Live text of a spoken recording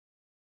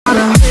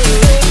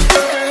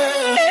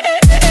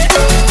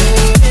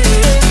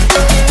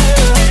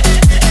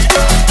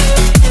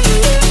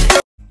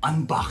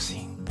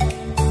unboxing.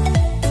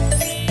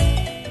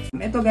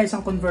 Ito guys,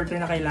 ang converter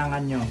na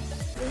kailangan nyo.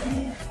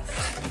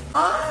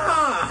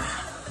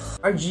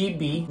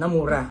 RGB na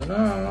mura.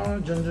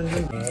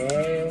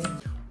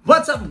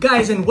 What's up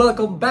guys and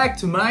welcome back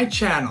to my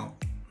channel.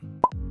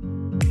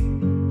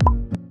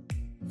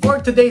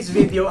 For today's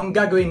video, ang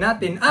gagawin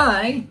natin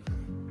ay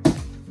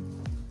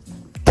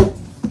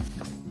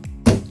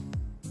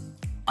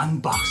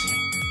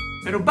unboxing.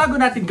 Pero bago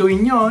natin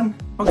gawin yon,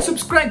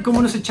 mag-subscribe ka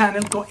muna sa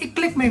channel ko,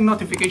 i-click mo yung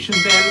notification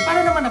bell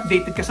para naman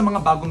updated ka sa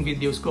mga bagong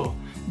videos ko.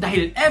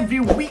 Dahil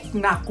every week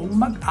na akong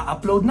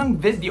mag-a-upload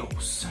ng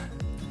videos.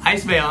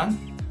 Ayos ba yun?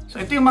 So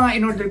ito yung mga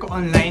in-order ko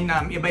online.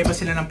 Iba-iba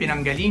sila ng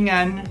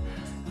pinanggalingan.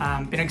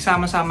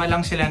 Pinagsama-sama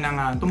lang sila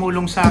ng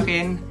tumulong sa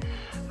akin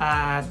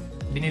at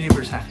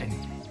dineliver sa akin.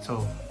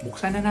 So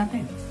buksan na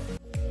natin.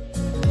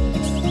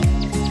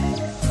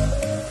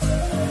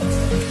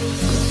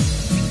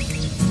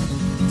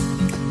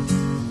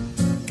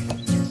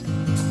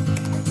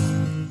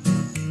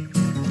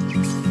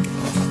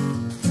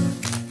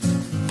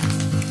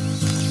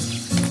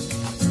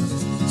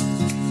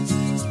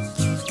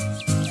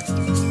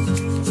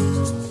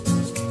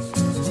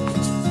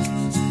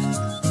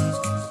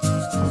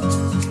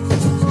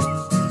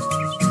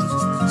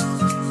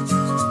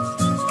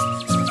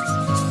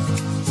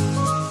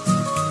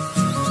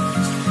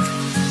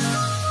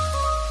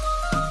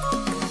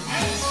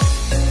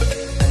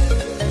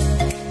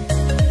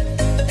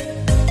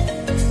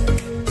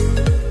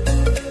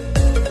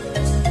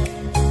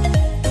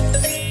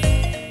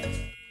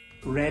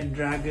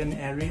 Redragon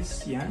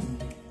Eris, yan.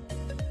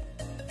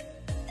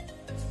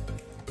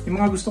 Yung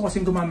mga gusto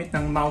kasing gumamit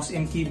ng mouse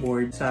and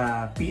keyboard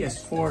sa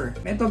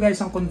PS4. Ito guys,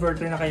 ang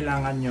converter na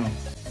kailangan nyo.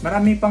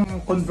 Marami pang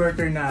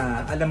converter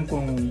na alam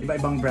kong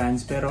iba-ibang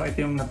brands, pero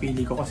ito yung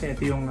napili ko kasi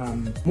ito yung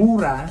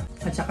mura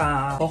at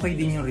saka okay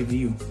din yung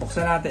review.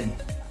 Buksan natin.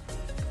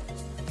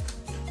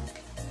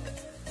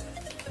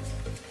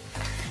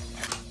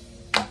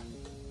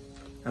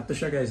 Ito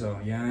siya guys,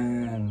 oh.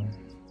 Yan.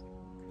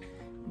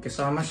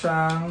 Kasama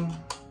siyang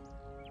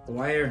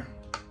wire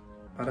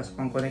para sa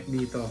pang-connect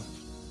dito.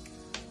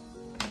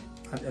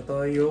 At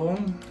ito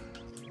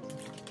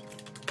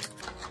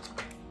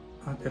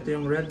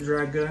yung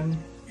Redragon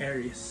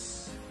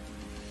Eris.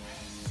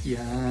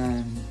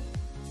 Yan.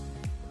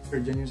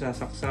 Diyan yung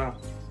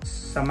sasaksak.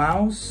 Sa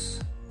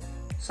mouse,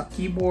 sa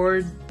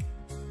keyboard,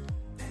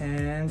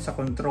 and sa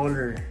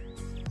controller.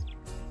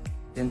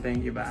 Yan pa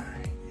yung iba.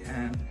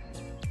 Yan.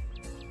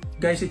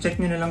 Guys, i-check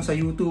nyo na lang sa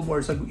YouTube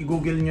or sa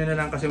i-google nyo na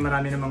lang kasi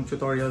marami namang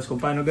tutorials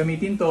kung paano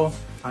gamitin to.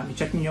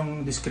 I-check nyo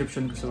yung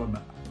description ko sa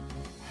baba.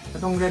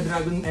 Itong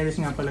Redragon Eris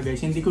nga pala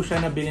guys, hindi ko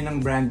siya nabili ng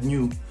brand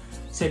new.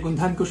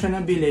 Second hand ko siya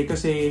nabili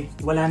kasi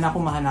wala na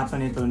akong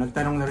mahanapan nito.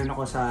 Nagtanong na rin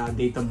ako sa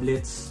Data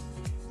Blitz.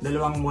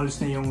 Dalawang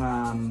malls na yung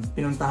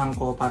pinuntahan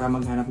ko para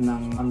maghanap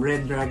ng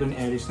Redragon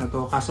Eris na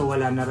to. Kaso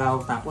wala na raw,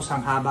 tapos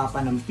ang haba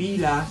pa ng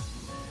pila.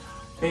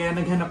 Kaya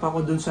naghanap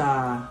ako dun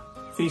sa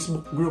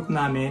Facebook group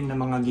namin ng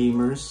mga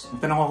gamers.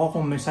 Tanong ako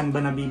kung saan ba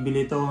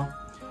nabibili to.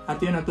 At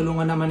yun,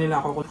 natulungan naman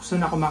nila ako kung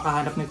saan ako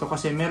makahanap nito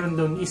kasi meron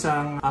doon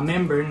isang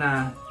member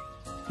na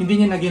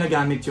hindi niya na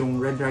ginagamit yung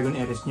Redragon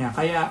Eris niya.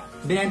 Kaya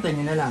binenta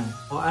niya na lang.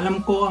 O,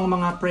 alam ko ang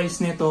mga price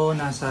nito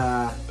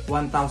nasa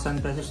 1,000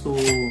 pesos to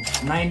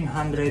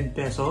 900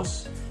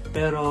 pesos.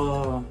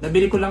 Pero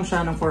nabili ko lang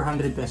siya ng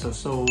 400 pesos.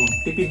 So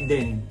tipid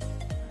din.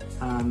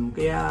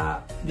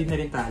 Kaya di na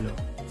rin talo.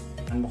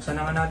 Unboxan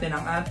na nga natin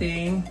ang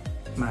ating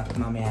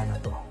mamaya na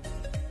to.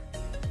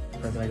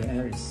 Redragon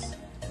Eris.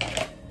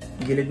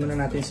 Gilid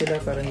muna natin sila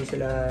para hindi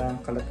sila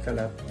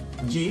kalat-kalat.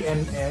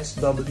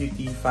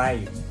 GMS-WT-5.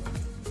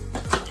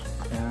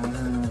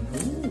 Yan.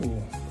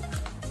 Ooh.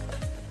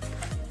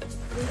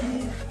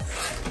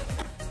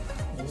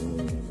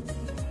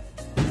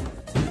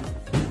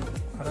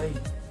 Aray.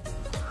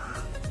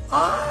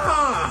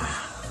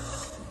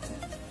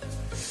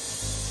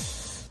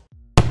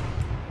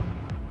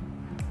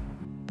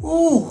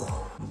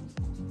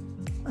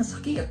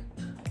 Masakit.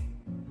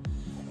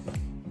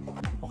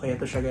 Okay,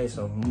 ito siya guys.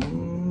 So,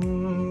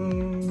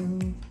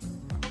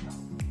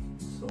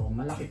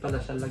 malaki pala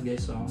siya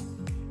guys. So,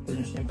 ito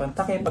yung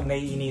pantake pag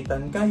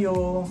naiinitan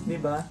kayo, di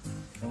ba?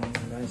 So,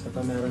 guys, ito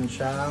meron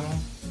siyang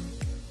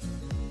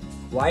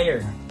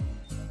wire.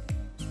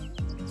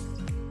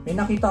 May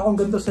nakita akong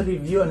ganito sa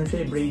review, ano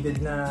siya,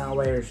 braided na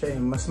wire siya.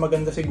 Mas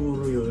maganda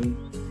siguro yun.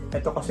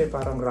 Ito kasi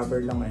parang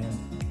rubber lang ayan,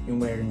 yung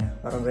wire niya.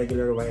 Parang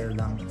regular wire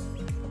lang.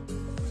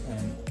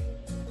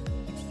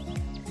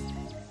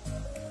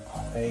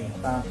 Okay,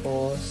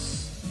 tapos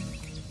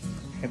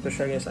ito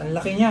siya guys, ang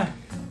laki niya.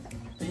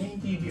 Ito yung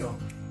TV oh.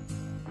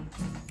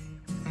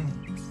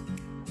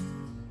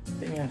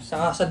 Tingnan,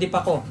 sa dip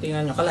ako,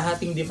 tingnan nyo,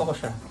 kalahating dip ako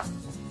siya.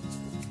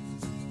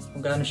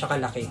 Kung gaano siya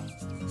kalaki.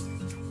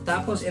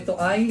 Tapos ito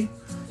ay,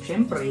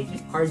 syempre,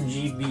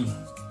 RGB.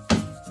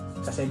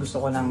 Kasi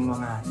gusto ko ng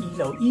mga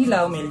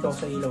ilaw-ilaw, mail ko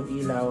sa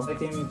ilaw-ilaw. Ito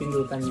yung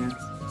pindutan niya.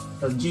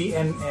 So,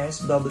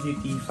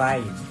 GMS-WT-5.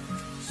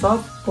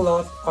 Soft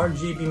cloth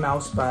RGB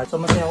mousepad. So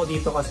masaya ako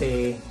dito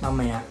kasi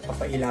mamaya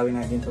papailawin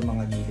natin itong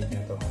mga gilid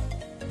na to.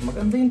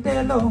 Maganda yung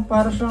tela, oh.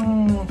 Para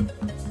siyang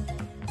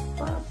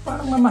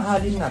parang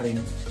mamahalin na rin.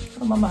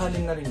 Parang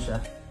mamahalin na rin siya.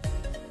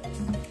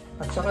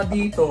 At saka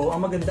dito,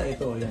 ang maganda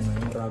ito, yan,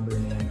 yung rubber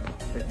na yan.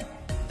 Okay.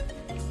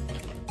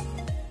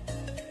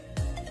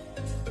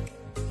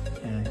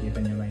 Ayan, kita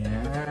nyo ba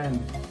yan?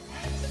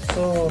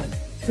 So,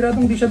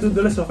 siguradong di siya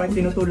dudulas, oh, kahit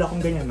tinutulak kong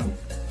ganyan, no?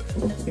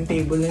 Yung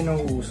table na yung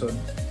nauusod.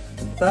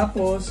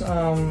 Tapos,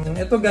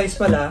 ito guys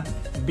pala,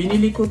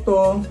 binili ko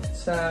to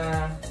sa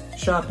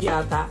Shopee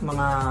ata,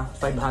 mga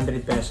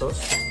 500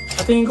 pesos.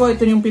 At tingin ko,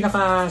 ito yung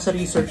pinaka sa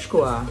research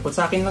ko, ah. Kung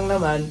sa akin lang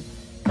naman,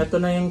 ito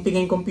na yung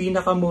tingin kong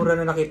pinakamura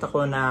na nakita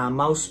ko na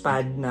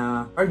mousepad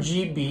na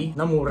RGB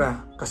na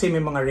mura. Kasi may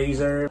mga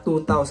Razer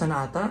 2,000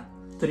 ata,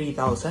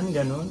 3,000,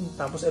 ganun.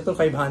 Tapos ito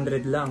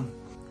 500 lang.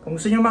 Kung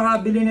gusto nyo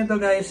makabili nito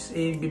guys,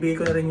 ibibigay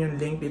ko na rin yung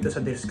link dito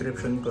sa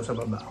description ko sa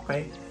baba.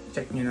 Okay?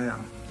 Check nyo na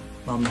lang.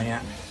 Mamaya,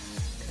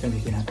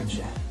 gamitin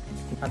natin siya.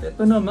 At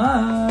ito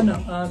naman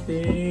ang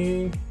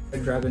ating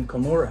Redragon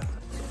Kumura.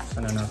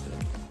 Sana natin.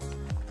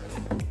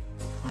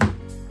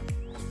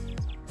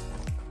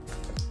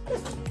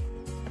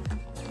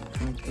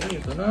 Okay,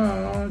 ito na.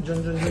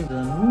 Dyan. Ito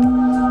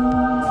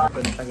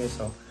na siya guys,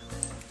 oh.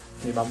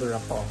 May bubble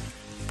wrap ko.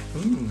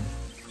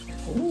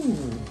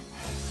 Ooh.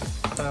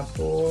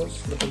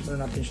 Tapos, lupag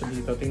na natin siya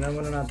dito. Tingnan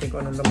muna natin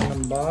kung anong laman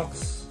ng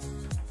box.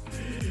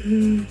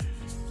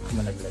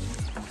 Malaglag.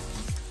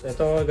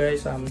 Ito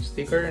guys,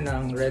 sticker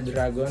ng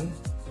Redragon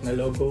na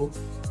logo.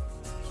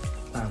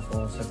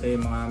 Tapos, ito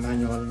yung mga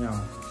manual niya.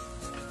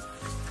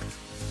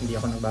 Hindi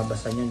ako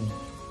nagbabasa niyan.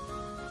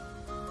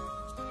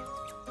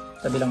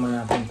 Tabi lang muna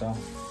natin ito.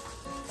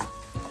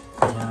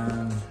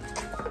 Ayan.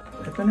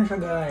 Ito na siya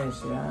guys.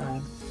 Ayan.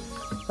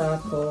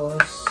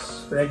 Tapos,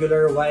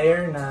 regular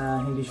wire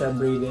na hindi siya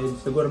braided.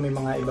 Siguro may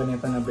mga iba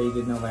nito na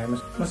braided na wire.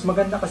 Mas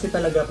maganda kasi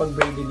talaga pag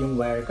braided yung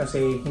wire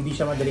kasi hindi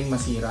siya madaling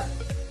masira.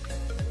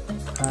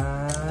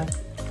 At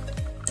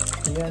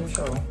ayan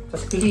siya, oh.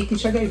 Tapos clicky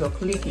siya guys, oh.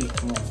 Clicky.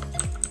 Oh.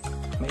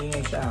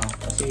 Maingay siya, oh.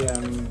 Kasi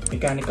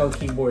mechanical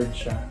keyboard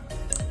siya.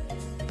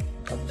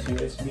 Tapos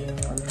USB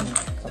yung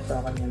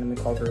saksakan niya na may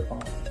cover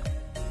pa.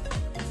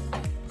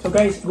 So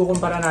guys,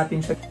 kukumpara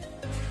natin siya.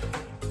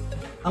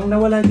 Ang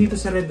nawala dito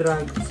sa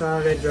Redragon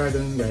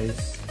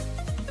guys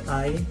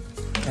ay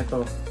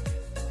ito.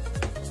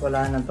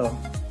 Wala na to.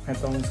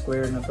 Itong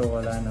square na to,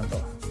 wala na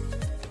to.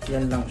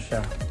 Yan lang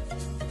siya.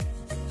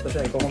 So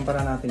siya,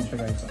 ikukumpara natin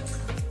siya guys.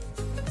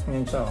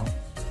 Yan siya, oh.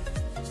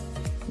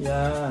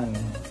 Yan.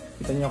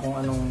 Kita niyo kung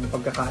anong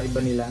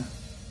pagkakaiba nila.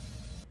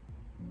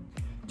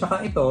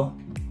 Tsaka ito,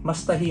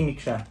 mas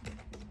tahimik siya.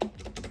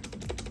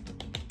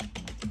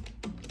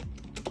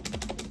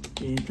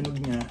 Yung tunog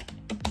niya.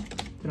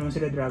 Ito naman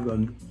sila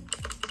Dragon.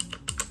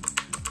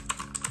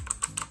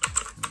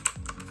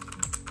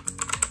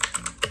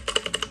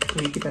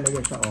 Clicky talaga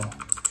siya, oh.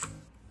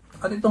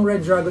 At itong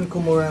Redragon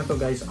Kumura na to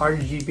guys,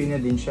 RGB na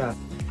din siya.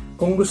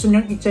 Kung gusto nyo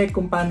i-check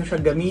kung paano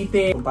siya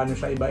gamitin, kung paano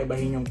siya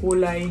iba-ibahin yung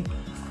kulay,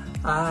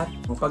 at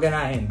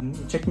paganahin,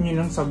 check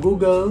nyo lang sa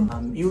Google,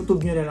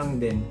 YouTube nyo na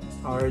lang din.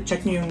 Or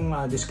check nyo yung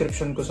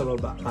description ko sa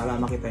baba para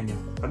makita nyo.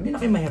 Pag di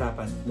na kayo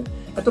mahirapan.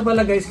 Ito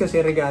pala guys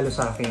kasi regalo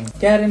sa akin.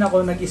 Kaya rin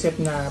ako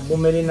nag-isip na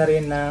bumili na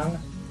rin ng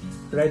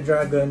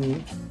Redragon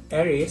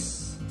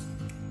Eris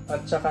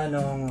at saka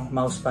nung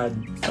mousepad.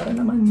 Para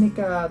naman may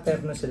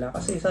ka-terno sila.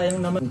 Kasi sayang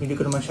naman, hindi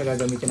ko naman siya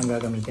gagamitin ng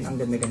gagamitin. Ang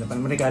ganda-ganda pa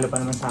naman. Regalo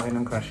pa naman sa akin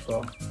ng crush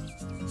ko.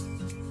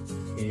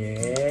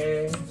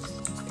 Yes!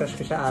 Crush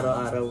ko siya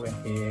araw-araw eh.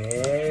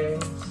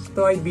 Yes!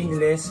 Ito ay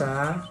binili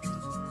sa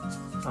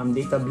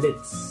Data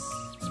Blitz.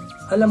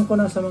 Alam ko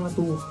na sa mga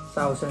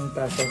 2,000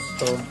 pesos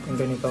to yung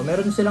ganito.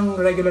 Meron silang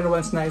regular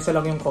ones na isa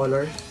lang yung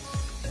color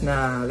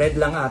na red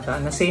lang ata.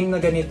 Na same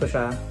na ganito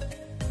siya.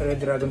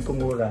 Redragon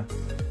Kumura.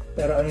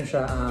 Pero ano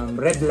siya,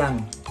 red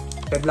lang.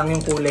 Red lang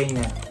yung kulay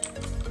niya.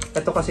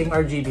 Ito kasing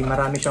RGB,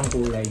 marami siyang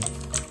kulay.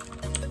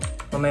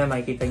 Mamaya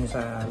makikita nyo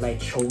sa light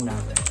show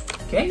natin.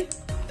 Okay?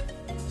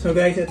 So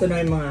guys, ito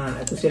na yung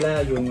ito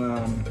sila, yung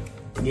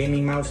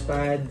gaming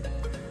mousepad,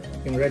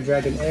 yung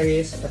Redragon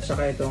Eris, at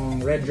saka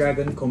itong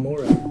Redragon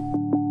Kumura.